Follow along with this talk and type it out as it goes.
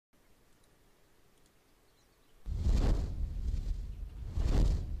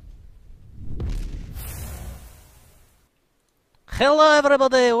Hello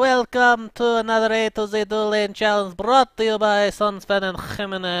everybody, welcome to another A to Z Duel Lane Challenge brought to you by Sunspan and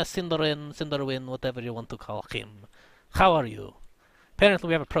Jimenez Cinderwin, whatever you want to call him. How are you? Apparently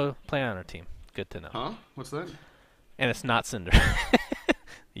we have a pro player on our team. Good to know. Huh? What's that? And it's not Cinder.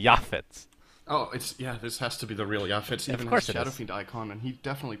 Yafets. Oh, yeah, this has to be the real Yafets. Yeah, even of course has it is. Shadowfiend icon, and he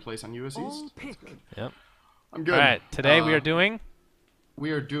definitely plays on US East. That's good. Yep. I'm good. Alright, today we are doing... We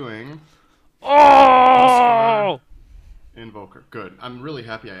are doing... Oh! Invoker. Good. I'm really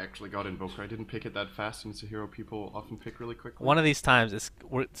happy I actually got Invoker. I didn't pick it that fast, and it's a hero people often pick really quickly. One of these times,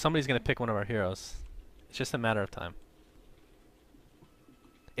 somebody's going to pick one of our heroes. It's just a matter of time.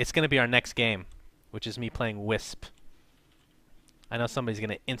 It's going to be our next game, which is me playing Wisp. I know somebody's going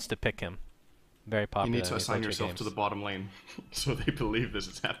to insta-pick him. Very popular. You need to assign yourself to the bottom lane, so they believe this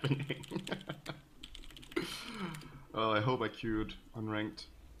is happening. Oh, I hope I queued unranked.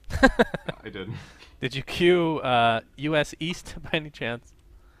 I did. Did you queue US East by any chance?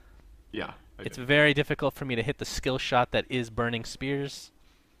 Yeah. It's very difficult for me to hit the skill shot that is burning spears.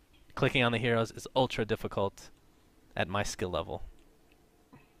 Clicking on the heroes is ultra difficult at my skill level.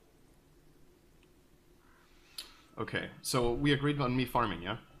 Okay, so we agreed on me farming,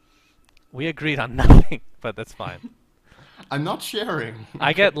 yeah? We agreed on nothing, but that's fine. I'm not sharing.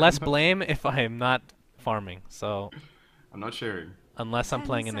 I get less blame if I am not farming, so... I'm not sharing. Unless I'm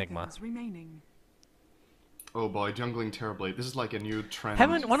playing Enigma. Remaining. Oh boy, jungling terribly. This is like a new trend.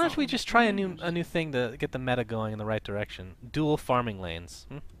 Why don't we just try a new thing to get the meta going in the right direction? Dual farming lanes.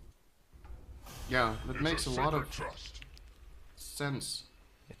 Yeah, that makes a lot of sense.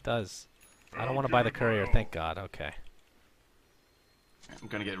 It does. I don't want to buy the courier, thank God. Okay. I'm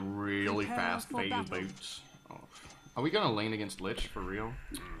gonna get really fast phase boots. Oh. Are we gonna lane against Lich for real?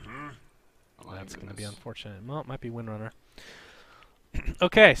 Oh, that's gonna be unfortunate. Well, it might be Windrunner.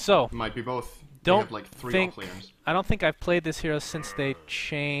 Okay, so might be both. Don't have like 3 think players. I don't think I've played this hero since they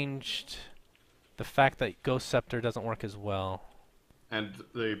changed the fact that Ghost Scepter doesn't work as well. And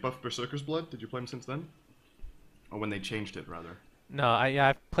they buffed Berserker's Blood. Did you play him since then? Or when they changed it, rather? No,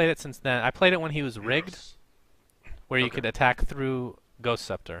 I've played it since then. I played it when he was rigged, where you could attack through Ghost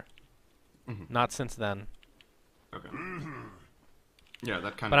Scepter. Not since then. Okay. Yeah,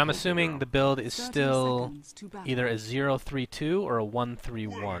 that kind of. But I'm assuming the build is still either a 0-3-2 or a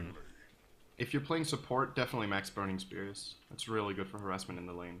 1-3-1. If you're playing support, definitely max Burning Spears. That's really good for harassment in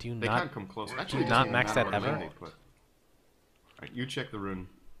the lane. Do you they can't come close. Actually, not max that ever? Alright, you check the rune.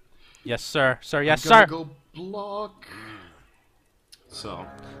 Yes, sir. Sir, yes, I'm sir. gonna go block. So.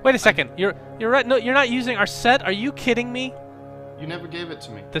 Wait a second. You're right. No, you're not using our set. Are you kidding me? You never gave it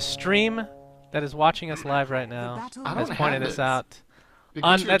to me. The stream that is watching us live right now has pointed this out.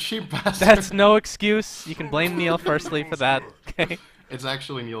 Because you're a cheap bastard. That's no excuse. You can blame Neil firstly for that. Okay. It's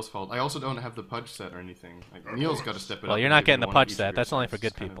actually Neil's fault. I also don't have the Pudge set or anything. Like, Neil's got to step it up. Well, you're not getting the Pudge set. That's only for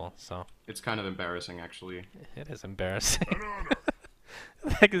good people. So. It's kind of embarrassing, actually. It is embarrassing.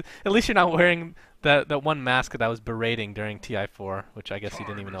 Like, at least you're not wearing that one mask that I was berating during TI4, which I guess you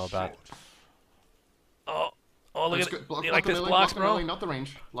didn't even know about. Oh, look at it. You like this blocks, bro? Not the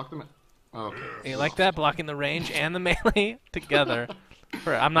range. Block the okay. You like that? Blocking the range and the melee together.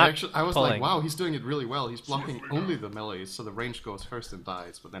 I'm not I was pulling. like, wow, he's doing it really well. He's blocking only the melees, so the range goes first and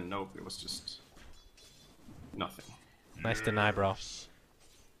dies. But then nope, it was just nothing. Nice deny, bro.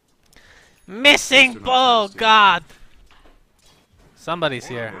 Missing bow, God! Somebody's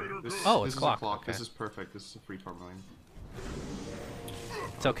here. This it's is clock. a clock. Okay. This is perfect. This is a free tourmaline.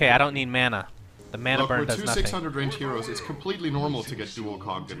 It's okay, I don't need mana. The mana burn does we're two nothing. 600 range heroes. It's completely normal to get dual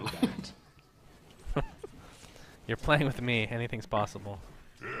cogged in land. You're playing with me. Anything's possible.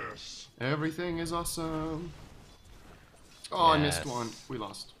 Yes. Everything is awesome. Oh, I missed one. We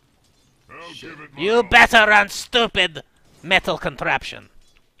lost. Shit. You better run, stupid metal contraption.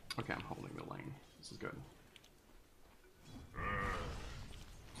 Okay, I'm holding the lane. This is good.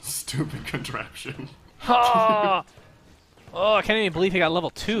 Stupid contraption. Oh, I can't even believe he got level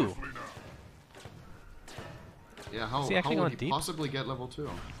 2. Yeah, how would he possibly get level 2?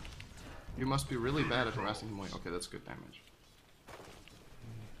 You must be really bad at harassing him away. Okay, that's good damage.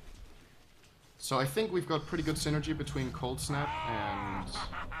 So I think we've got pretty good synergy between Cold Snap and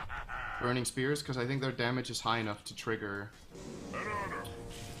Burning Spears, because I think their damage is high enough to trigger...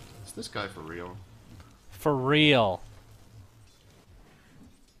 Is this guy for real? For real.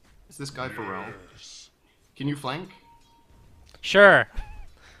 Is this guy for real? Can you flank? Sure.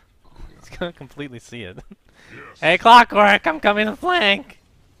 He's gonna completely see it. Hey, Clockwork, I'm coming to flank!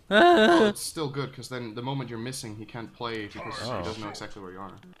 Oh, it's still good, because then the moment you're missing, he can't play because he doesn't know exactly where you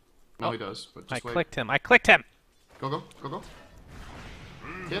are. No, he does, but just wait. I clicked him! Go, go, go, go.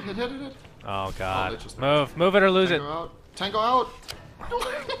 Hit. Oh god. Oh, Move it or lose it. Tango out. Tango out!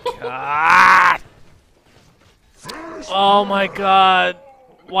 God! Oh my god!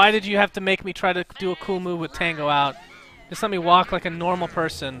 Why did you have to make me try to do a cool move with Tango out? Just let me walk like a normal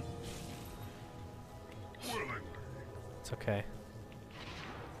person. It's okay.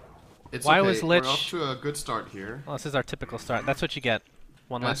 It's Why okay. was Lich... We're off to a good start here. Well, this is our typical start. That's what you get.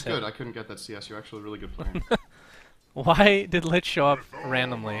 One That's last hit. good. I couldn't get that CS. You're actually a really good player. Why did Lich show up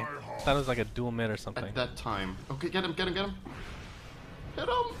randomly? I thought it was like a dual mid or something. At that time. Okay, get him, get him, get him. Hit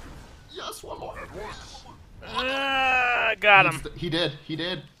him! Yes, one more. Got him. He did. He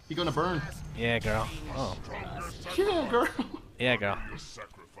did. He gonna burn. Yeah, girl. Oh. Yeah, girl. Yeah, girl.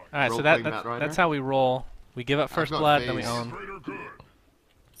 Alright, so Role-playing that's how we roll. We give up first got blood, then we phase. own.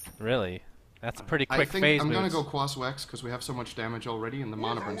 Really? That's a pretty I quick think phase I'm gonna boots. go Quas Wex because we have so much damage already, and the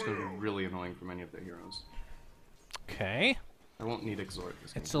mana burn's gonna be really annoying for many of the heroes. Okay. I won't need Exort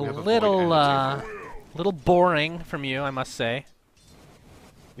this game. It's a We have Void little, and a Tinker. little boring from you, I must say.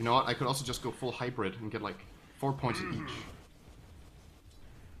 You know what? I could also just go full hybrid and get like 4 points each.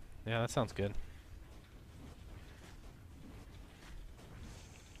 Yeah, that sounds good.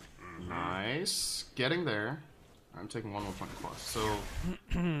 Nice. Getting there. I'm taking one more point of Quas. So.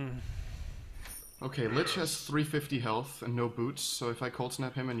 Okay, Lich has 350 health and no boots, so if I cold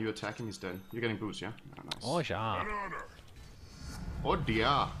snap him and you attack him, he's dead. You're getting boots, yeah? Oh, nice. Oh, yeah. Oh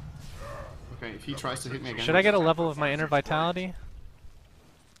dear. Okay, if he tries to hit me again... Should I get a level of my inner vitality?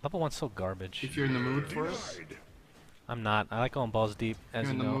 Level 1's so garbage. If you're in the mood for it. I'm not. I like going balls deep, as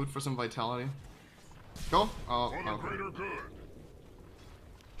You're in you the know. mood for some vitality. Go! Oh, okay.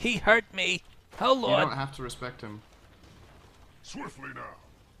 He hurt me! Oh, You Lord! don't have to respect him. Swiftly now.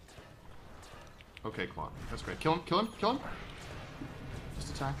 Okay, Clock. That's great. Kill him, kill him, kill him!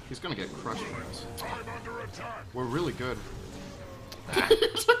 Just attack. He's gonna get crushed by this. I'm under attack. We're really good. He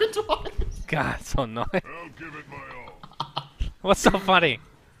took it twice! God, it's so annoying. I'll give it my all. What's so funny?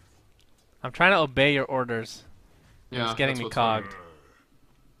 I'm trying to obey your orders. Yeah, It's getting that's me what's funny. cogged.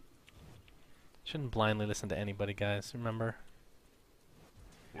 Shouldn't blindly listen to anybody, guys. Remember?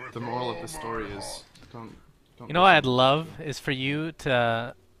 The moral of the story is don't You know what I'd love is for you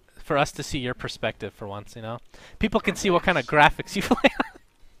to, for us to see your perspective for once. You know, people can see what kind of graphics you play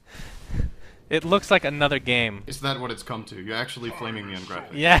on. It looks like another game. Is that what it's come to? You're actually flaming me on graphics.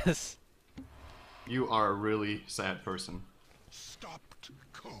 Yes. You are a really sad person. Stopped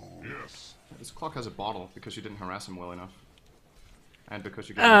cold. Yes. This Clock has a bottle because you didn't harass him well enough. And because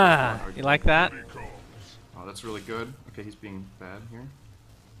you got You like that? Oh, that's really good. Okay, he's being bad here.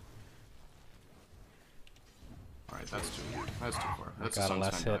 Alright, that's too far. That's a got a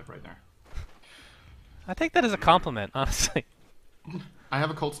last Sunshine hit. dive right there. I take that as a compliment, honestly. I have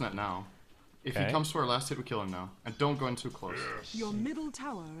a cold snap now. If Okay. he comes for our last hit, we kill him now. And don't go in too close. Your middle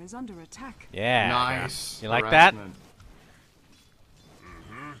tower is under attack. Yeah. Nice. You like that? harassment.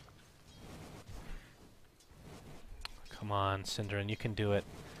 Come on, Cinderin, you can do it.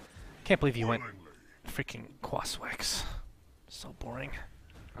 Can't believe you went freaking Quaswex. So boring.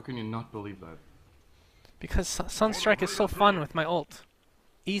 How can you not believe that? Because Sunstrike is so fun with my ult.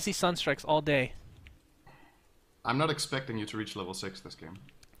 Easy Sunstrikes all day. I'm not expecting you to reach level 6 this game.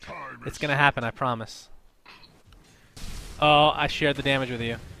 It's gonna happen, I promise. Oh, I shared the damage with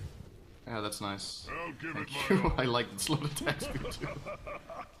you. Yeah, that's nice. I'll give it Thank my you. all. I like the slow attack speed too.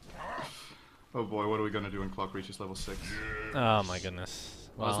 Oh boy, what are we gonna do when Clock reaches level 6? Oh my goodness.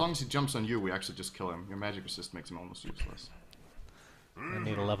 Well, as Well, long as he jumps on you, we actually just kill him. Your magic resist makes him almost useless. I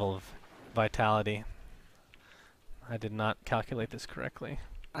need a level of vitality. I did not calculate this correctly.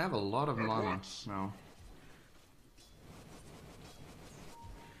 I have a lot of mana now.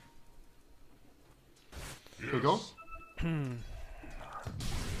 Here we go.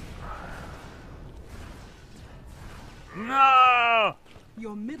 No!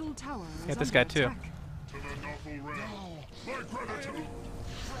 Your middle tower is Hit this under guy too. attack. To the novel realm. My gratitude.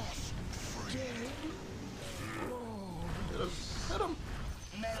 Hit him.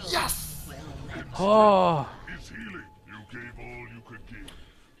 Yes! Oh! It's healing. You gave all you could give.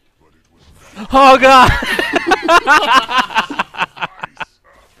 But it was Oh god! nice.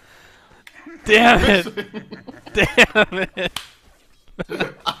 Damn it! Damn it!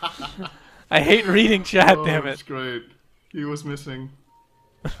 I hate reading chat, damn That's it. great. He was missing.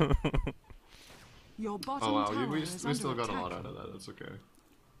 Your bottom Oh wow, tower we is still under got a attack. lot out of that. That's okay.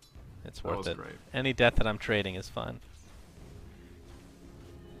 It's That worth was it. great. Any death that I'm trading is fun.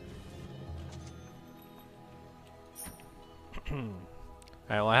 Alright,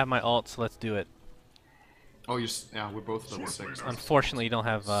 well I have my ult, so let's do it. Oh, yeah, we're both level 6. Unfortunately, you don't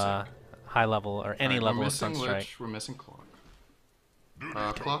have high level or any Alright, level we're of missing Sunstrike. Lich, we're missing Clock.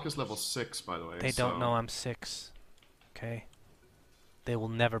 Clock is level 6, by the way. They so don't know I'm 6. Okay. They will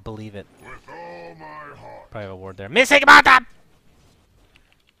never believe it. With all my heart. Probably have a ward there. Missing bottom!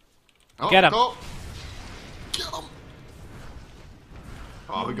 Oh, Get him. Go. Get him.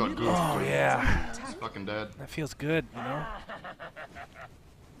 Oh, we got good. Oh, yeah. He's fucking dead. That feels good, you know?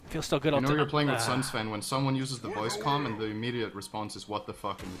 Feels so good. You know you're playing with Sunsfan when someone uses the voice comm and the immediate response is what the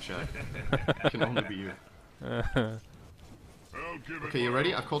fuck in the chat. It can only be you. Okay, you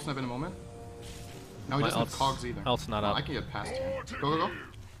ready? I've cold snap in a moment. No, he My doesn't have ult's- cogs either. ult's not Oh, up. I can get past you. Go, go, go.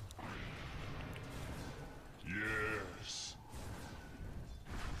 Yes.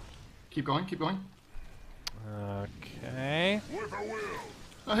 Keep going, keep going. Okay. With a will.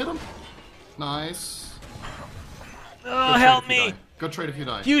 I hit him. Nice. Oh, Good help trade if you me! die. Good trade if you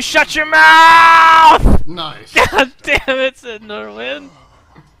die. You shut your mouth! Nice. God damn it, Cinderwin!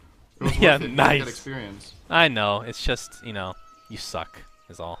 It was Yeah, worth it. You nice. get experience. I know, it's just, you know, you suck,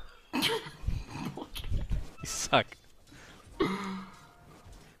 is all. You suck.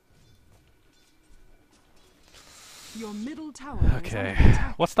 Your middle tower Okay. is under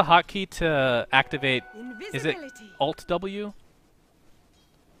attack. What's the hotkey to activate? Is it Invisibility. Alt W?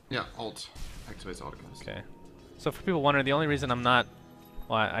 Yeah, alt activates autocast. Okay. So for people wondering, the only reason I'm not...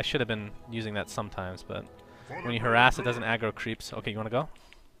 Well, I should have been using that sometimes, but when you harass, it doesn't aggro creeps. Okay, you want to go?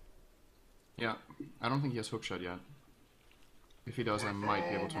 Yeah, I don't think he has hookshot yet. If he does, I might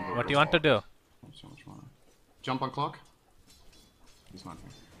be able to invoke What do you want to do? so much more. Jump on clock? He's not here.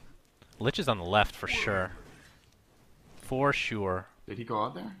 Lich is on the left for sure. For sure. Did he go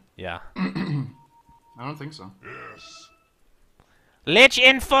out there? Yeah. I don't think so. Yes. Lich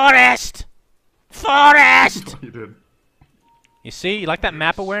in forest! Forest! You did. You see? You like that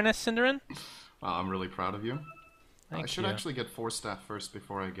map awareness, Cinderin? I'm really proud of you. I Thank should you. actually get 4 staff first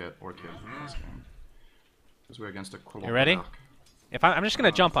before I get Orchid in this game. Because we're against a Kolok. You ready? If I'm just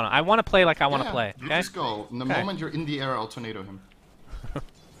gonna jump on it. I want to play like I want to Yeah, play. you Okay? just go. And the Okay. moment you're in the air, I'll tornado him.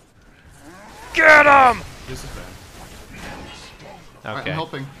 Get him! This is bad. Alright, Okay. I'm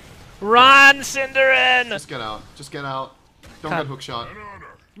helping. Run, Cinderin! Just get out. Just get out. Don't God. get hook shot.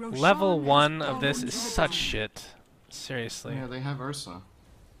 Level Roshan 1 has of this fallen is to the such ground. shit. Seriously. Yeah, they have Ursa.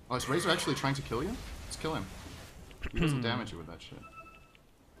 Oh, is Razor actually trying to kill you? Let's kill him. He doesn't damage you with that shit.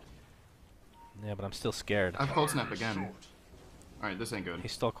 Yeah, but I'm still scared. I have cold snap again. Alright, this ain't good. He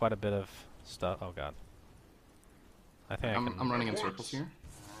stole quite a bit of stuff. Oh god. I think I can... I'm running in circles here.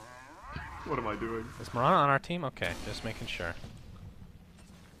 What am I doing? Is Mirana on our team? Okay, just making sure.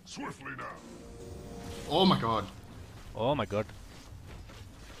 Swiftly now. Oh my god. Oh my god.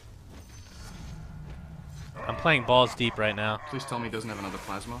 I'm playing balls deep right now. Please tell me he doesn't have another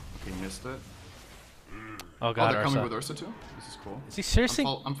plasma. Okay, he missed it. Oh Oh, god, they're coming with Ursa. Ursa too? This is cool. Is he seriously?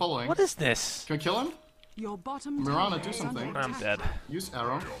 I'm following. What is this? Can we kill him? Your bottom Mirana, tower do is something. under I'm attack. dead. Use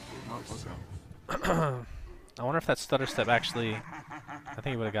arrow. Oh, okay. I wonder if that stutter step actually... I think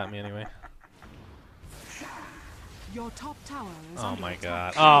he would have got me anyway. Your top tower is Oh under my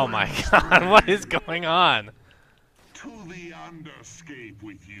attack. god. Oh my god, what is going on? To the underscape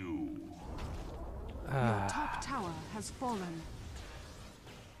with you. Your top tower has fallen.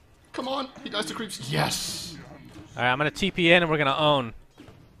 Come on! He dies to creeps. Yes! Alright, I'm gonna TP in and we're gonna own.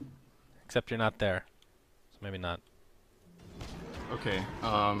 Except you're not there. So maybe not. Okay,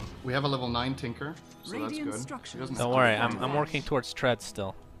 we have a level 9 Tinker, so that's Radiant good. He structures. doesn't Don't have worry, to- I'm working towards tread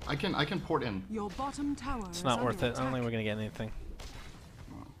still. I can port in. Your bottom tower It's is not under worth it. I don't attack. think we're gonna get anything.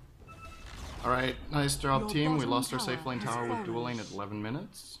 Alright, nice job Your team. We bottom lost our tower safe lane has tower with fallen. dual lane at 11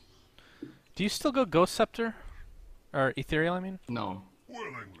 minutes. Do you still go Ghost Scepter? Or Ethereal, I mean? No.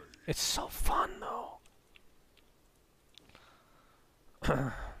 Willingly. It's so fun though.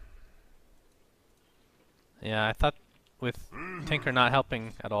 Yeah, I thought with Tinker not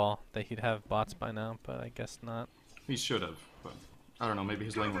helping at all that he'd have bots by now, but I guess not. He should have, but I don't know, maybe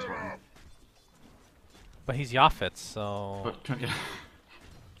his lane was rotten. But he's Yaffet, so... But, yeah.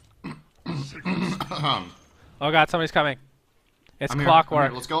 Oh god, somebody's coming. It's I'm here, clockwork. I'm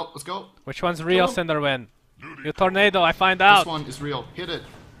here. Let's go, let's go. Which one's real, Kill him. Cinderwin? You tornado, I find This out! one is real. Hit it.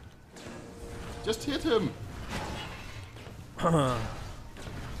 Just hit him.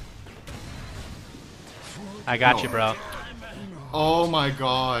 I got No. you, bro. Oh my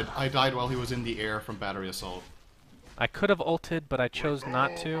god. I died while he was in the air from battery assault. I could have ulted, but I chose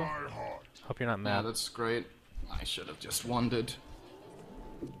not to. Hope you're not Yeah, mad. that's great. I should have just wanded.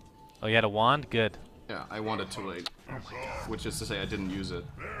 Oh, you had a wand? Good. Yeah, I wanted too late. Which is to say I didn't use it.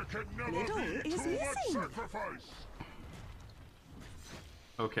 There can never Little be is too much missing. sacrifice.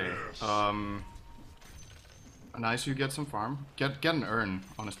 Okay, nice you get some farm. Get an urn,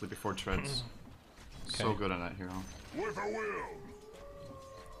 honestly, before treads. So Okay. good on that hero. With a will.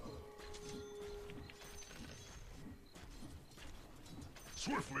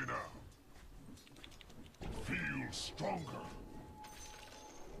 Swiftly now. Feel stronger.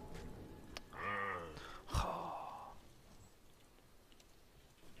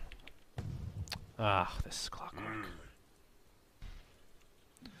 Ah, this is clockwork.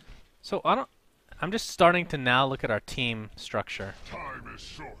 So I'm just starting to now look at our team structure. Time is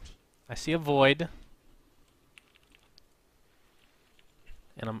short. I see a void.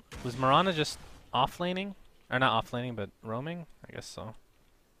 And was Mirana just offlaning? Or not offlaning, but roaming? I guess so.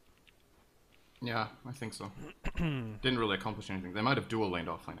 Yeah, I think so. Didn't really accomplish anything. They might have dual laned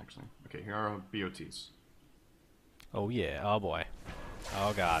offlane, actually. Okay, here are our BOTs. Oh yeah, oh boy.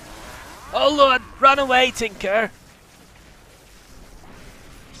 Oh god. Oh lord, run away, Tinker!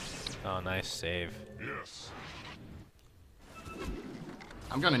 Oh, nice save. Yes.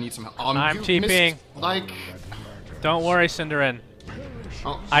 I'm gonna need some help. I'm you TPing. missed, like... Don't worry, Cinderin.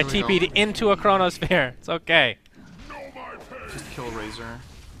 Oh, I here we go. TP'd into a Chronosphere. It's okay. Just kill Razor,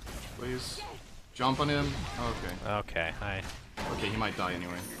 please. Jump on him. Okay. Okay, hi. Okay, he might die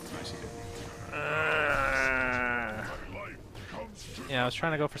anyway. Nice. Yeah, I was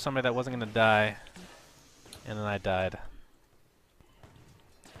trying to go for somebody that wasn't gonna die, and then I died.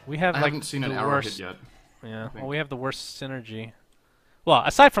 We have I like haven't seen an the arrow worst. hit yet. Yeah, think. well, we have the worst synergy. Well,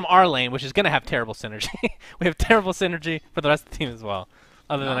 aside from our lane, which is gonna have terrible synergy, we have terrible synergy for the rest of the team as well.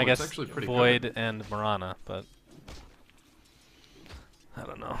 Other than No, I it's guess actually pretty Void good. and Mirana, but I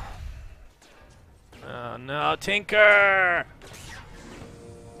don't know. Oh no, Tinker!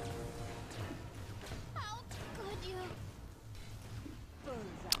 How could you?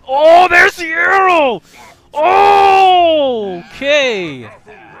 Oh, there's the arrow! Oh, okay. Realm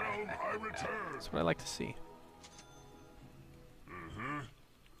I return. That's what I like to see. I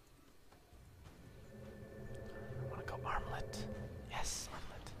want to go armlet. Yes,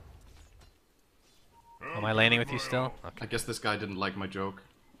 armlet. Am I laning with you still? Okay. I guess this guy didn't like my joke.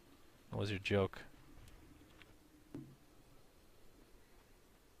 What was your joke?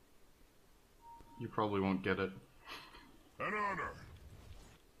 You probably won't get it. An honor.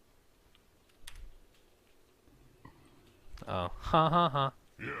 Oh, ha ha ha.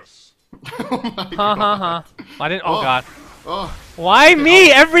 Yes. Oh my Ha ha god. ha. I didn't. Oh, Oh. god. Oh, Why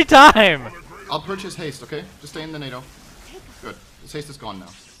me every time? I'll purchase haste, okay? Just stay in the NATO. Good. This haste is gone now.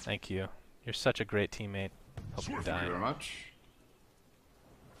 Thank you. You're such a great teammate. Hope you Thank die. you very much.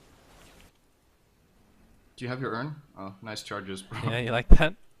 Do you have your urn? Oh, nice charges, bro. Yeah, you like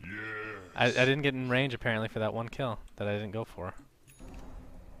that? Yes. I didn't get in range apparently for that one kill that I didn't go for.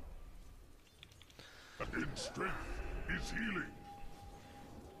 In strength is healing.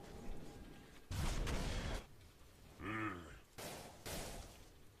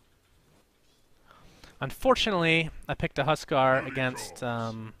 Unfortunately, I picked a Huskar against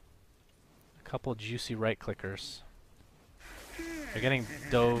a couple juicy right clickers. They're getting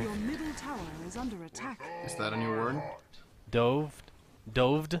Your middle tower is under attack. Is that a new word? doved.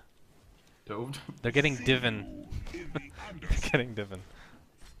 Doved? They're getting divin. They're getting divin.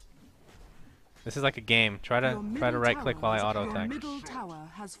 This is like a game. Try to right click while I auto attack. Your middle tower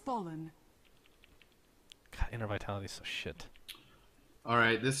has fallen. God, inner vitality is so shit.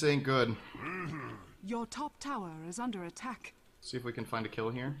 Alright, this ain't good. Your top tower is under attack. See if we can find a kill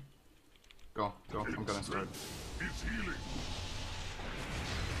here. Go, go. I'm gonna start. Is healing.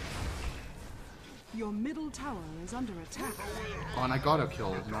 Your middle tower is under attack. Oh, and I got a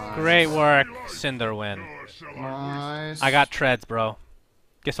kill. Nice. Great work, Cinderwin. Nor shall Nice. I got treads, bro.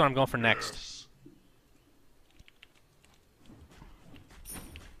 Guess what I'm going for next?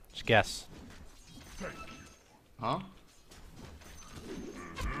 Just guess. Huh?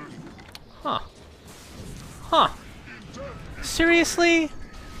 Huh. Huh. Seriously?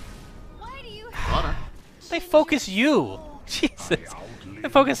 Why do you Got her. They focus you. Jesus. They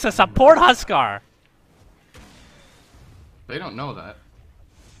focus to support Huskar. They don't know that.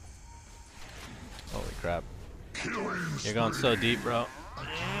 Holy crap. You're going so deep, bro.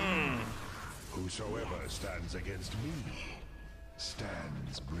 Whosoever stands against me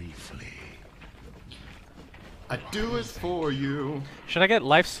stands briefly. I do it for you. Should I get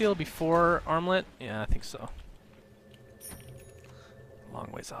lifesteal before armlet? Yeah, I think so.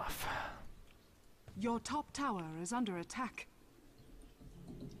 Long ways off. Your top tower is under attack.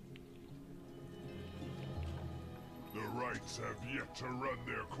 The rights have yet to run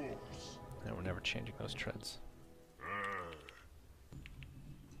their course. And we're never changing those treads.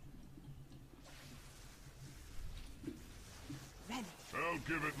 I'll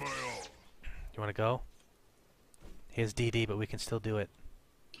give it my all. You want to go? He has DD, but we can still do it.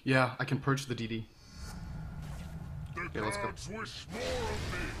 Yeah, I can purge the DD. The Okay, let's go. gods wish more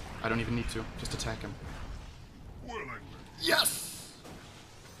of me. I don't even need to. Just attack him. Willingly. Yes!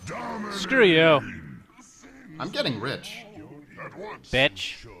 Screw you, I'm getting rich. At once.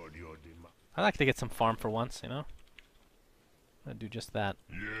 bitch. I like to get some farm for once, you know? I'd do just that.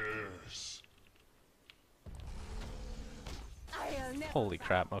 Yes. Holy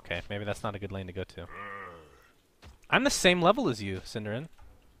crap, okay. Maybe that's not a good lane to go to. I'm the same level as you, Cinderin.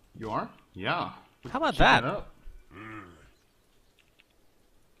 You are? Yeah. How about Keep that? it up.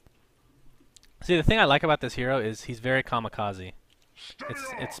 See, the thing I like about this hero is he's very kamikaze.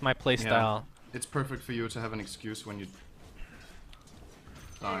 It's my playstyle. It's perfect for you to have an excuse when you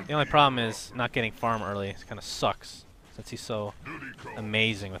die. The only problem is not getting farm early. It kind of sucks since he's so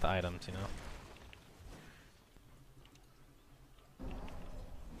amazing with items, you know.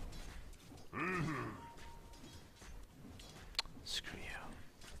 Screw you.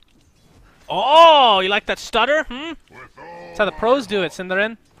 Oh, you like that stutter? That's how the pros do it,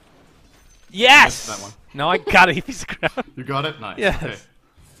 Cinderin. Yes! Missed that one. No, I got it, you piece of crap. You got it? Nice. Yes. Okay.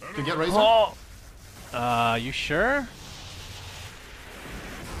 Can you get Razor? Oh. You sure?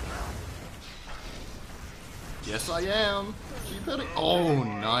 Yes, I am. Keep hitting. Oh,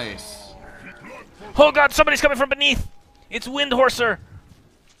 nice. Oh god, somebody's coming from beneath! It's Windhorser!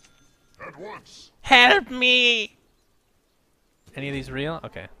 At once. Help me! Any of these real?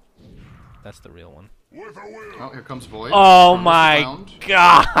 Okay. That's the real one. With a will. Oh, here comes Void. Oh From my round.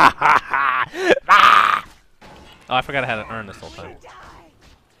 god! Ah! Oh, I forgot I had an urn this whole time.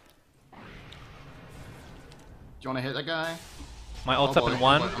 Do you want to hit that guy? My ult's Oh, up boy. in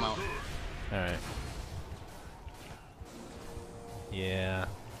one. I'm out. Alright. Yeah.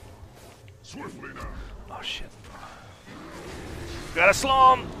 Swiftly now. Oh shit. Gotta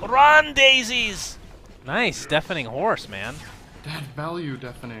slow him! Run, daisies! Nice, deafening horse, man. That value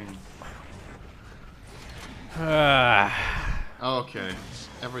deafening. Okay.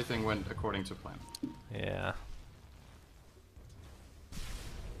 Everything went according to plan. Yeah.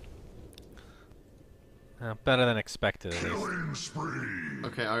 Better than expected, at least. Killing spree.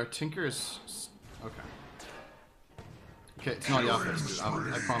 Okay, our Tinker is... Okay. Okay, it's not Yathis,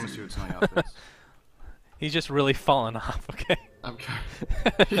 dude. I promise you it's not Yathis. He's just really fallen off, okay?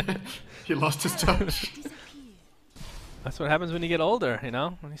 Okay. He lost his touch. That's what happens when you get older, you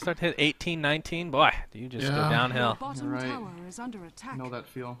know? When you start to hit 18, 19, boy, you just go Yeah. downhill. Your bottom Right. tower is under attack. Know that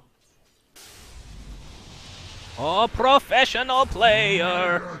feel? Oh, professional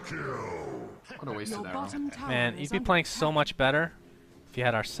player! What a wasted Your arrow. bottom tower Man, is you'd be under playing attack. so much better if you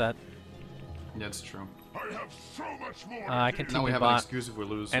had our set. Yeah, it's true. I have so much more. I can Now we TP have an bot. excuse if we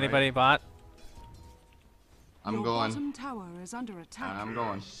lose. Anybody Right? bot? I'm Your going. bottom tower is under attack. I'm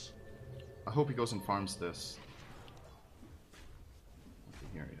going. I hope he goes and farms this. Okay,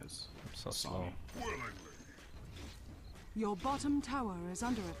 here he is. I'm so slow. Sorry. Willingly. Your bottom tower is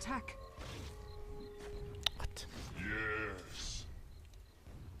under attack. What? Yes.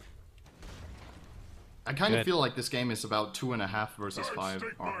 I kind of Good. feel like this game is about 2.5 versus 5,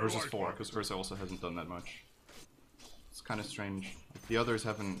 or versus 4, because Ursa also hasn't done that much. It's kind of strange. Like, the others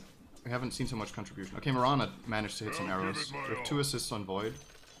we haven't seen so much contribution. Okay, Mirana managed to hit some arrows. We have 2 assists on Void,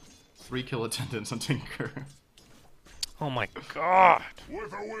 3 kill attendants on Tinker. Oh my god!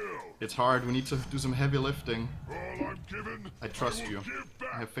 With a will. It's hard. We need to do some heavy lifting. All I'm given. I trust will you. give I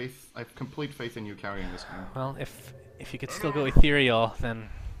back. have faith. I have complete faith in you carrying this game. Well, if you could still go ethereal, then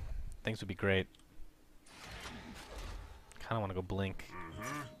things would be great. Kinda wanna go blink.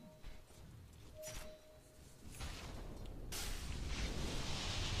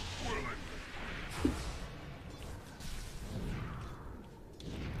 Willingly.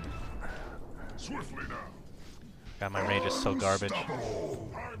 Swiftly now. God, my rage is so garbage.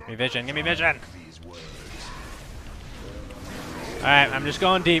 Give me vision, give me vision! Alright, I'm just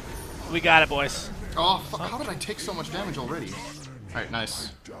going deep. We got it, boys. Oh, fuck, how did I take so much damage already? Alright,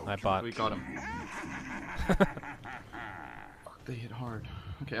 nice. I bought. We got him. Fuck, they hit hard.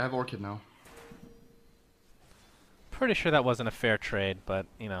 Okay, I have Orchid now. Pretty sure that wasn't a fair trade, but,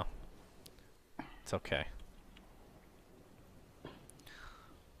 you know. It's okay.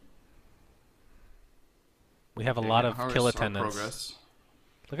 We have a lot of How's kill our attendance. progress?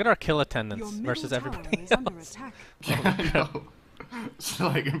 Look at our kill Your attendance middle versus tower everybody is under else. attack. Yeah, I know. It's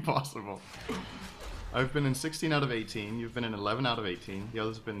like impossible. I've been in 16 out of 18, you've been in 11 out of 18, the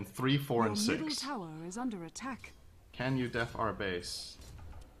others have been 3, 4, Your and middle 6. tower is under attack. Can you def our base?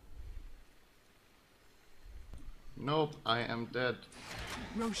 Nope, I am dead.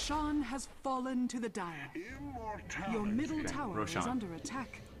 Roshan has fallen to the dire. Your middle Okay, tower Roshan. is under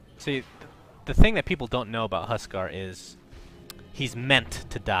attack. See, the thing that people don't know about Huskar is he's meant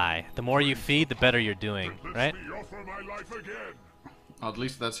to die. The more you feed, the better you're doing, right? Let me offer my life again. At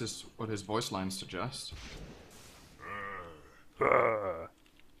least that's what his voice lines suggest.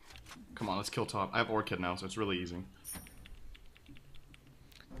 Come on, let's kill top. I have Orchid now, so it's really easy.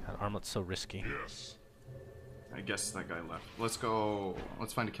 God, Armlet's so risky. Yes. I guess that guy left. Let's go.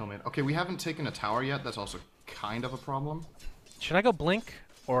 Let's find a killmate. Okay, we haven't taken a tower yet. That's also kind of a problem. Should I go Blink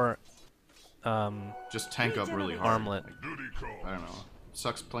or Just tank up really hard. Armlet? Like, Duty call. I don't know.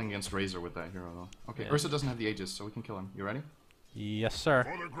 Sucks playing against Razor with that hero though. Okay, Yeah. Ursa doesn't have the Aegis, so we can kill him. You ready? Yes, sir.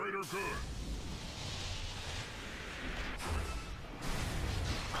 For the greater good.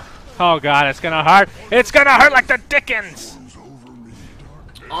 Oh god, it's gonna hurt. It's gonna hurt like the Dickens.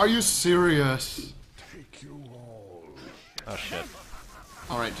 Are you serious? Oh shit.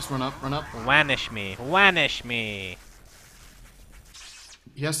 Alright, just run up, run up. Vanish me. Vanish me.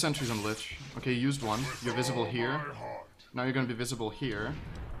 He has sentries on Lich. Okay, you used one. You're visible here. Now you're gonna be visible here.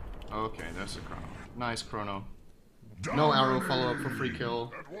 Okay, that's a chrono. Nice chrono. No arrow follow up for free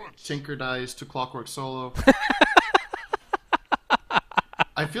kill. Tinker dies to Clockwork solo.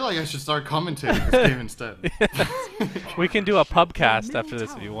 I feel like I should start commentating this game instead. We can do a pubcast after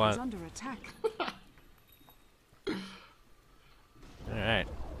this if you want. Under attack. Alright.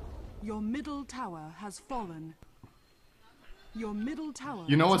 Your middle tower has fallen. Your middle tower.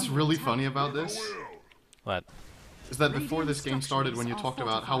 You know is what's under really attack. funny about this? What? Is that before this game started, when you talked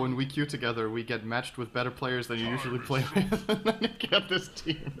about how when we queue together, we get matched with better players than you usually play with, and then you get this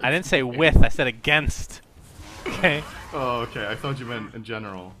team. I didn't say with, I said against. Okay. Oh, okay. I thought you meant in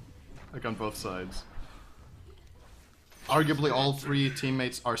general. Like on both sides. Arguably all three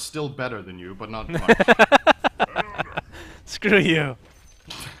teammates are still better than you, but not much. Screw you.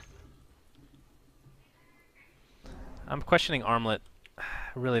 I'm questioning Armlet. I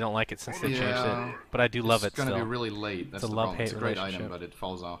really don't like it since they changed Yeah. it, but I do love it It's gonna still. be really late. That's It's a the problem. love-hate It's a great item, relationship. but it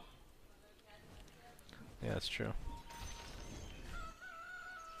falls off. Yeah, that's true.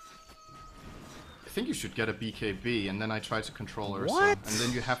 I think you should get a BKB, and then I try to control Ursa. What? And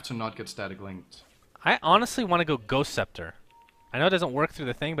then you have to not get static linked. I honestly want to go Ghost Scepter. I know it doesn't work through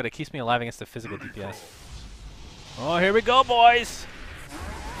the thing, but it keeps me alive against the physical DPS. Oh, here we go, boys!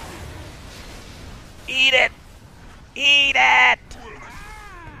 Eat it! Eat it!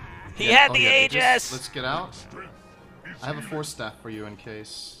 He Yeah, had oh the yeah, Aegis! Let's get out. I have a force staff for you in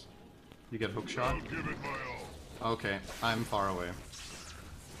case you get hook shot. Okay, I'm far away.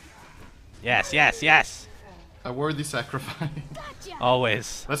 Yes, yes, yes! A worthy sacrifice. Gotcha.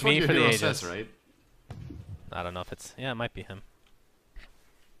 Always. That's me what your for the hero Aegis. says, right? I don't know if it's... Yeah, it might be him.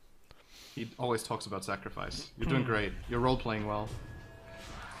 He always talks about sacrifice. You're doing great. You're role-playing well.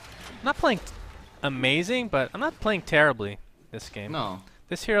 I'm not playing amazing, but I'm not playing terribly this game. No,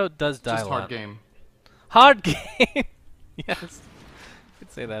 This hero does die just a hard lot. game. Hard game! Yes.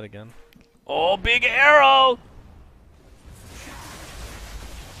 Could say that again. Oh, big arrow!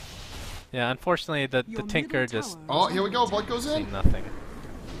 Yeah, unfortunately, the Your Tinker middle just... tower Oh, is here we under go. attack. Blood goes See in. nothing.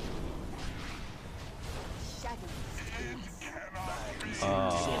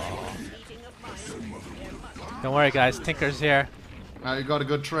 Oh. Don't worry, guys. Tinker's here. You got a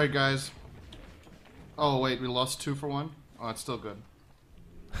good trade, guys. Oh, wait. We lost 2 for 1? Oh, it's still good.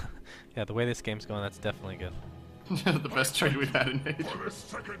 Yeah, the way this game's going, that's definitely good. The best trade we've had in ages. For the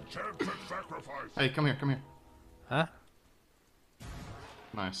second chance at sacrifice. Hey, come here, come here. Huh?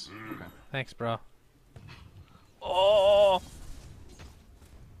 Nice. Okay. Thanks, bro. Oh!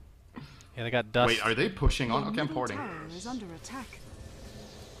 Yeah, they got dust. Wait, are they pushing on? Your Okay, I'm middle porting. tower is under attack.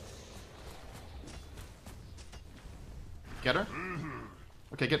 Get her?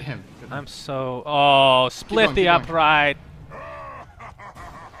 Okay, get him. Get him. I'm so... Oh, split going, the keep going. upright.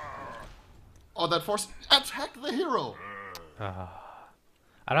 Oh, that force. Attack the hero! I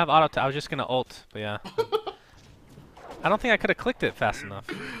don't have auto. I was just gonna ult, but yeah. I don't think I could have clicked it fast enough.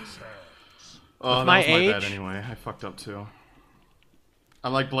 Oh, that my was my bad age- anyway. I fucked up too.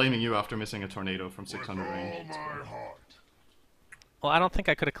 I'm like blaming you after missing a tornado from 600 All range. my heart. Well, I don't think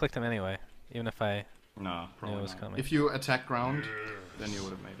I could have clicked him anyway, even if I. No, probably was not. coming. If you attack ground, then you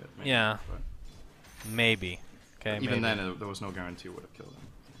would have made it. Maybe, Yeah. but Maybe. Okay. even maybe. then, there was no guarantee you would have killed him.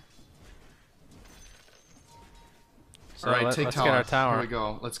 So Alright, let, take let's tower. get our tower. Here we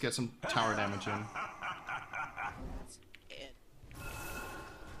go. Let's get some tower damage in.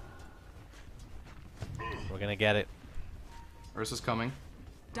 We're gonna get it. Ursa's coming.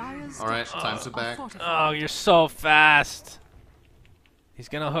 Dyer's Alright, structures time to are back. fortified. Oh, you're so fast. He's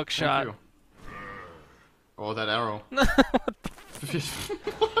gonna hook Thank shot. you. Oh, that arrow.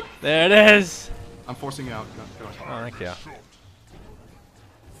 There it is. I'm forcing you out. Go, go. Oh, thank you.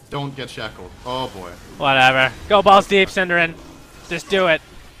 Don't get shackled. Oh boy. Whatever. Go balls deep, Cinderin. Just do it.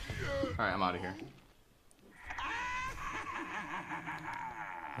 Alright, I'm out of here.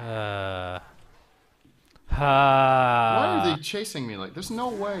 Uh. Why are they chasing me like? There's no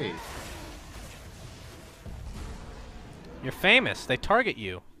way. You're famous. They target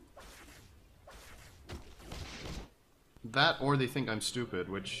you. That or they think I'm stupid,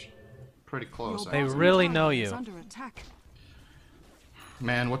 which pretty close. They bottom really tower know is you. under attack.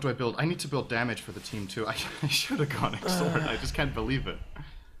 Man, what do I build? I need to build damage for the team too. I should have gone Exort. I just can't believe it.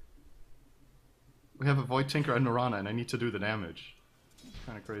 We have a Void Tinker and Mirana, and I need to do the damage.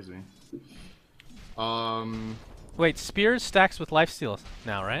 Kind of crazy. Wait, spears stacks with lifesteal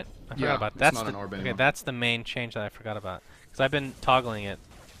now, right? I forgot Yeah, about it's that's not the an orb okay. anymore. That's the main change that I forgot about because I've been toggling it.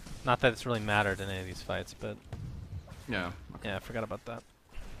 Not that it's really mattered in any of these fights, but Yeah. yeah, I forgot about that.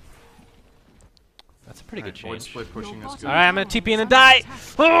 That's a pretty good Void change. Split pushing is good. All right, I'm gonna TP in and die.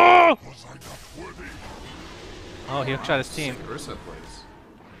 Oh! Oh, he hookshot his team. Ursa plays.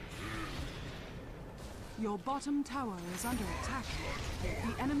 Your bottom tower is under attack.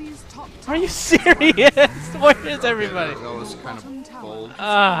 The enemy's top tower. Are you serious? Where is everybody? That was kind of bold.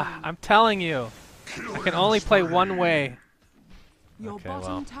 I'm telling you, I can only play one way. Your Okay,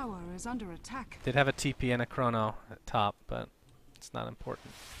 bottom well. tower is under attack. Did have a TP and a chrono at top, but it's not important.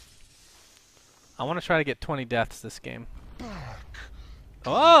 I want to try to get 20 deaths this game.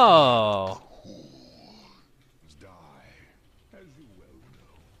 Oh!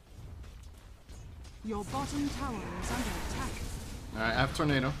 Your bottom tower is under attack. Alright, I have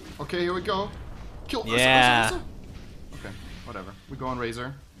Tornado. Okay, here we go. Kill Ursa, Yeah. Ursa, Ursa. Okay, whatever. We go on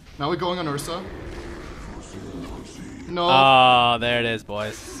Razor. Now we're going on Ursa. No. Oh, there it is,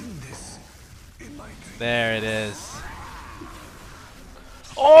 boys. There it is.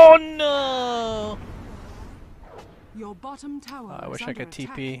 Oh no! Your bottom tower I is wish I under could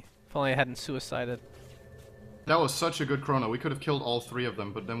attack. TP. If only I hadn't suicided. That was such a good chrono. We could have killed all three of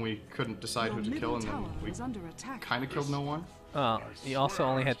them, but then we couldn't decide Your who to kill, middle and tower then we is under attack. kind of killed no one. Oh, you also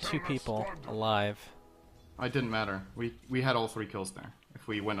only had 2 people alive. It didn't matter. We had all 3 kills there if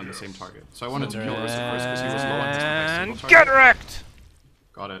we went on the same target. So I wanted to kill Ursa first because he was low on his And single get target. wrecked!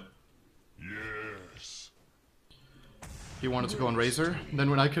 Got it. Yes. He wanted to go on Razor. Then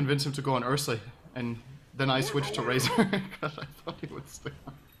when I convinced him to go on Ursa, and then I switched to Razor because I thought he would stay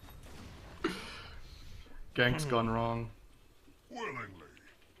on. Gank's gone wrong. Willingly.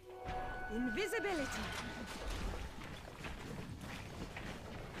 Invisibility.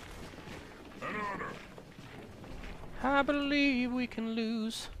 An honor. I believe we can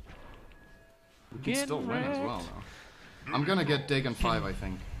lose. We can Get still win as well, wrecked. though. I'm gonna get Dagon 5, I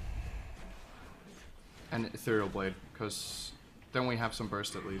think. And Ethereal Blade, because then we have some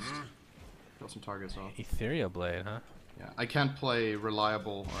burst at least. Kill some targets off. Ethereal Blade, huh? Yeah, I can't play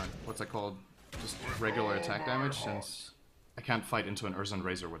reliable, or what's that called? Just regular attack damage, since I can't fight into an Ursa and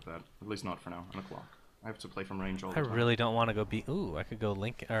Razor with that. At least not for now, on a clock. I have to play from range all the I time. really don't want to go beat. Ooh, I could go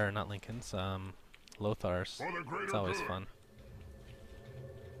Link, or not Lincoln's, Lothar's. For the greater It's always good. fun.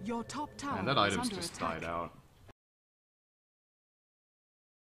 Your top tower Man, that is item's under just attack. died out.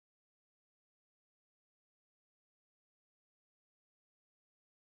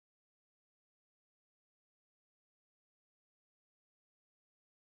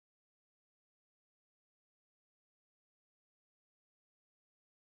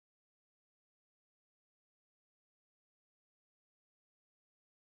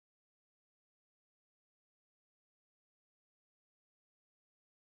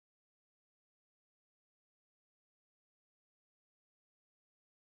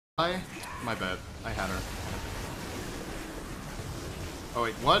 My bad. I had her. Oh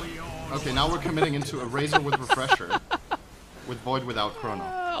wait, what? Okay, now we're committing into a Razor with Refresher. With Void without Chrono.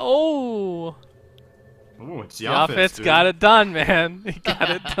 Oh! Ooh, it's Yafit's, Yafit's dude. got it done, man. He got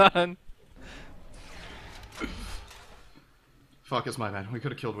it done. Fuck, it's my bad. We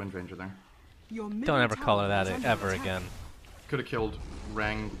could have killed Windranger there. Your middle Don't ever call her tower that is under ever attack. again. Could have killed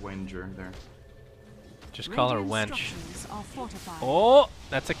Rang Winger there. Just call her Radiant wench. structures are fortified. Oh,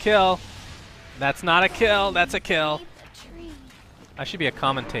 that's a kill. That's not a kill. That's a kill. Leave the tree. I should be a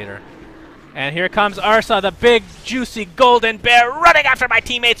commentator. And here comes Ursa, the big, juicy golden bear, running after my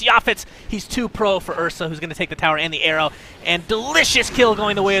teammates, Yafits. He's too pro for Ursa, who's going to take the tower and the arrow. And delicious kill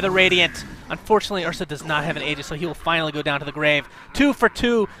going the way of the Radiant. Unfortunately, Ursa does not have an Aegis, so he will finally go down to the grave. 2 for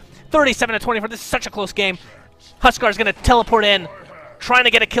 2, 37 to 24. This is such a close game. Huskar's going to teleport in, trying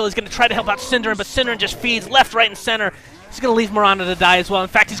to get a kill. He's going to try to help out Synderen, but Synderen just feeds left, right, and center. He's going to leave Miranda to die as well. In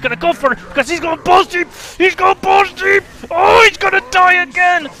fact, he's going to go for it because he's going balls deep. He's going balls deep. Oh, he's going to die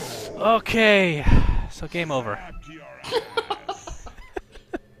again. Okay, so game over.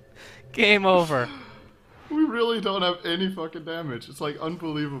 Game over. We really don't have any fucking damage. It's like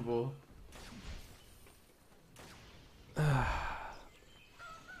unbelievable.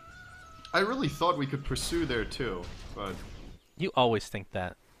 I really thought we could pursue there too, but You always think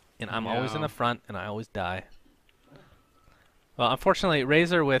that. And I'm always in Yeah. the front, and I always die. Well, unfortunately,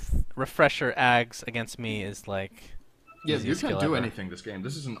 Razor with Refresher Ags against me is like... Yeah, you easiest can't skill do ever. anything this game.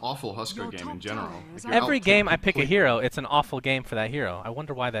 This is an awful Huskar Your game top in general. tower is Like, you're Every outtipped game I pick a completely. hero, it's an awful game for that hero. I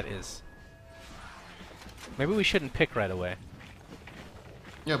wonder why that is. Maybe we shouldn't pick right away.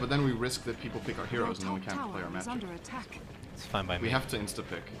 Yeah, but then we risk that people pick our Your heroes and then we top can't tower play our is magic. under attack. It's fine by me. We have to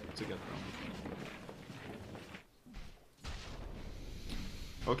insta-pick to get them.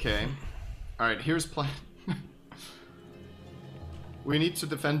 Okay. Alright, here's plan. We need to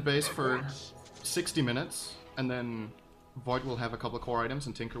defend base for 60 minutes, and then Void will have a couple of core items,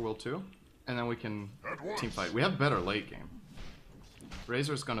 and Tinker will too. And then we can team fight. We have better late game.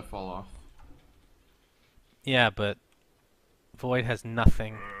 Razor's gonna fall off. Yeah, but Void has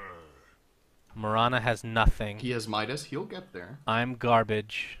nothing. Marana has nothing. He has Midas, he'll get there. I'm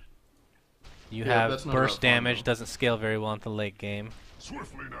garbage. You Yeah, have that's not burst about farm, damage, though. doesn't scale very well into the late game.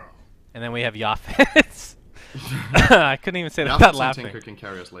 Swiftly now. And then we have Yafets. I couldn't even say that Yafets without and laughing. Tinker can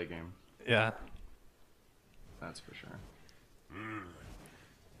carry us late game. Yeah. That's for sure.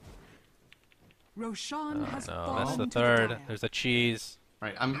 Roshan has No, fallen that's the to third. dire. There's a cheese.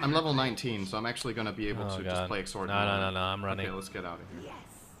 Right, I'm level 19, so I'm actually gonna be able Oh to god. just play Exort. No, I'm running. Okay, let's get out of here.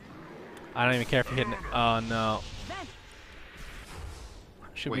 I don't even care if you hit it. Oh no.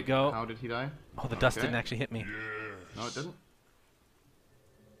 Should we Wait, go? how did he die? Oh, the dust Okay. didn't actually hit me. No, it didn't.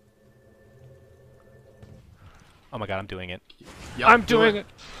 Oh my god, I'm doing it. Yep, I'm do doing it.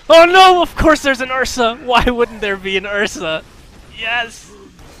 Oh no, of course there's an Ursa. Why wouldn't there be an Ursa? Yes.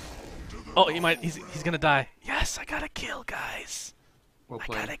 Oh, he's gonna die. Yes, I got a kill, guys. Well I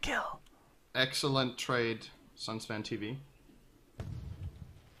got a played. kill. Excellent trade, Sunsfan TV.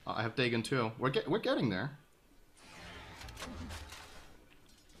 I have Dagon too. We're getting there.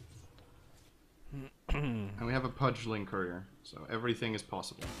 And we have a Pudgeling Courier, so everything is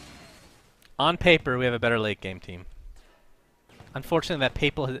possible. On paper, we have a better late game team. Unfortunately, that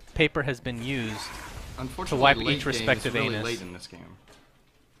paper has been used. Unfortunately, wipe late each game respective is really anus. late in this game,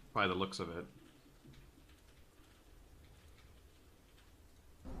 by the looks of it.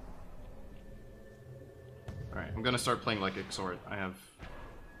 Alright, I'm gonna start playing like Exort. I have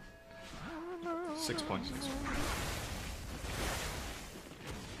 6 points.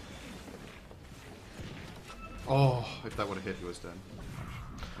 Oh, if that would have hit, he was dead.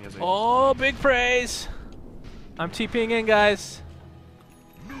 He has 8. Oh, big praise! I'm TPing in, guys.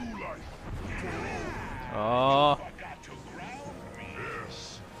 Oh.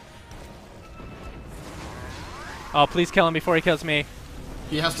 Oh, please kill him before he kills me.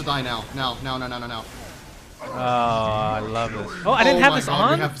 He has to die now. Now. Oh, I love this. Oh, I didn't have my this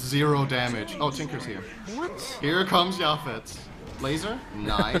God, on? We have 0 damage. Oh, Tinker's here. What? Here comes Yafets. Laser?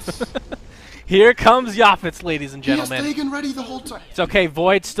 Nice. Here comes Yafets, ladies and He has gentlemen. Dagon ready the whole time. It's okay,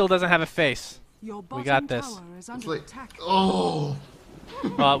 Void still doesn't have a face. Your We got bottom this. tower is It's under like, attack. oh.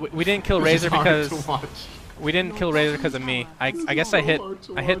 We didn't kill This is Razor hard because to watch. we didn't kill Razor because of me. I guess I hit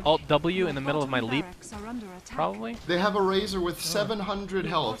Alt W in the middle of my Bottom leap, barracks are under attack. probably. They have a Razor with 700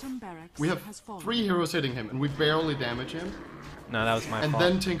 health. Bottom barracks We have has fallen. 3 heroes hitting him, and we barely damage him. No, that was my And fault.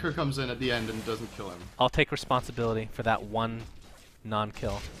 then Tinker comes in at the end and doesn't kill him. I'll take responsibility for that one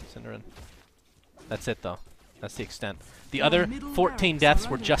non-kill, Cinderin. That's it, though. That's the extent. The Your other middle 14 barracks deaths are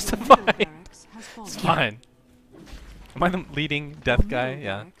were under- your middle justified. barracks has It's fallen. fine. Am I the leading death Your guy? middle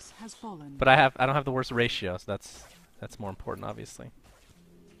Yeah. barracks has fallen. But I don't have the worst ratio, so that's more important, obviously.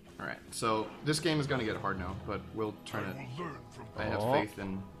 Alright, so this game is gonna get hard now, but we'll turn it. Learn from I have Oh. faith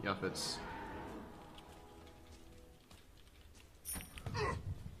in Yafets.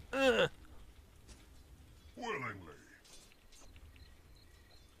 willingly.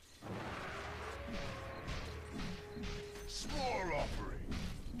 Small offering.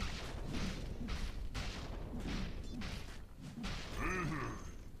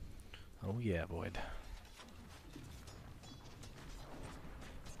 Oh yeah, Void.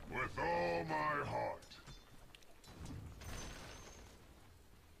 With all my heart.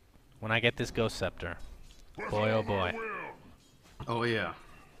 When I get this Ghost Scepter. With Boy, oh all my boy. will. Oh yeah.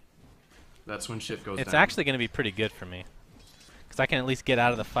 That's when shit goes It's down. actually going to be pretty good for me. Because I can at least get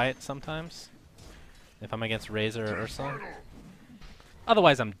out of the fight sometimes. If I'm against Razor or Ursa.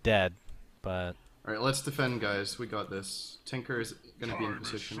 Otherwise, I'm dead. But Alright, let's defend, guys. We got this. Tinker is gonna be in Time is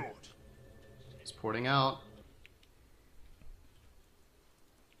position. short. He's porting out.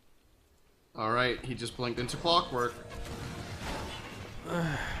 Alright, he just blinked into clockwork.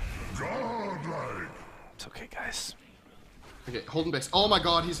 Godlike. it's okay, guys. Okay, holding base. Oh my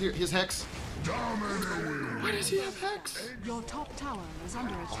god, he's here. He has Hex. Dominating. Why does he have Hex? Your top tower is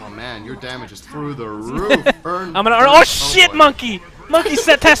under attack. Oh man, your Your damage top is tower through the is roof. Earn I'm gonna. first- Oh shit, boy. monkey! Monkey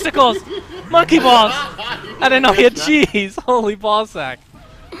set testicles! Monkey balls! I didn't know he had cheese! Holy ball sack.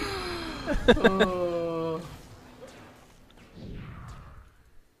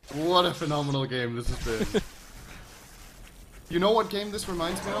 What a phenomenal game this has been. You know what game this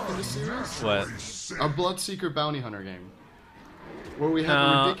reminds me of in this series? What? Our Bloodseeker Bounty Hunter game. Where we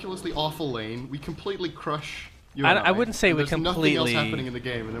have a ridiculously awful lane, we completely crush you and I wouldn't say and we there's nothing completely... else happening in the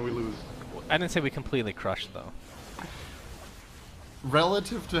game, and then we lose. I didn't say we completely crushed, though.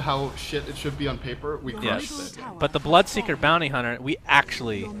 Relative to how shit it should be on paper, we crushed Yes. it. But the Bloodseeker Bounty Hunter, we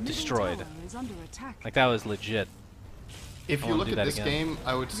actually Your middle destroyed. tower is under attack. Like, that was legit. If I you wanna look do at that this again. game,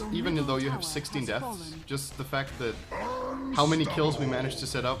 I would, even though you have 16 deaths, just the fact that how many kills we managed to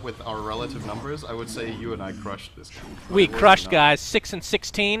set up with our relative numbers, I would say you and I crushed this game. We It wasn't crushed, enough. guys. 6 and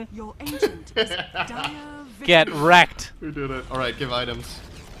 16. Your ancient is dire victory. Get wrecked. We did it. Alright, give items.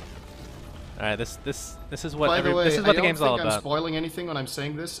 Alright, this is what By the way, this is what I the don't game's all think I'm about. spoiling anything when I'm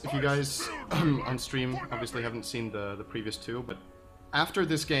saying this. If you guys on stream obviously haven't seen the previous two, but after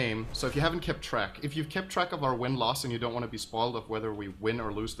this game, so if you haven't kept track, if you've kept track of our win-loss and you don't want to be spoiled of whether we win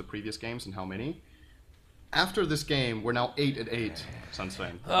or lose the previous games and how many, after this game, we're now 8-8,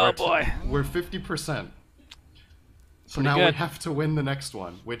 Sunsvein. Oh, boy. We're 50%. So Pretty now we good. have to win the next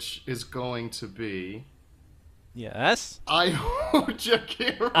one, which is going to be... Yes. Io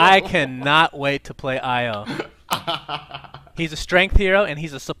Jakiro. I cannot wait to play Io. He's a strength hero and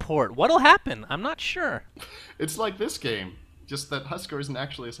he's a support. What'll happen? I'm not sure. It's like this game, just that Huskar isn't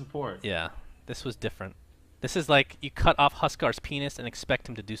actually a support. Yeah, this was different. This is like you cut off Huskar's penis and expect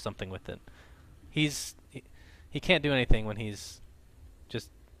him to do something with it. He can't do anything when he's just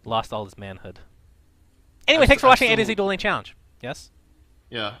lost all his manhood. Anyway, thanks for watching A to Z Duel Lane Challenge. Yes?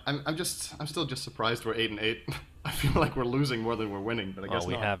 Yeah, I'm still just surprised we're 8-8. I feel like we're losing more than we're winning, but I guess Oh,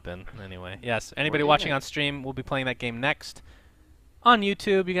 we not. have been. Anyway, yes. Anybody We're watching gaming. on stream will be playing that game next. On YouTube,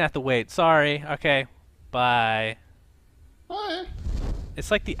 you're going to have to wait. Sorry. Okay. Bye. Bye.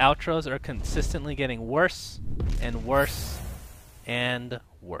 It's like the outros are consistently getting worse and worse and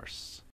worse.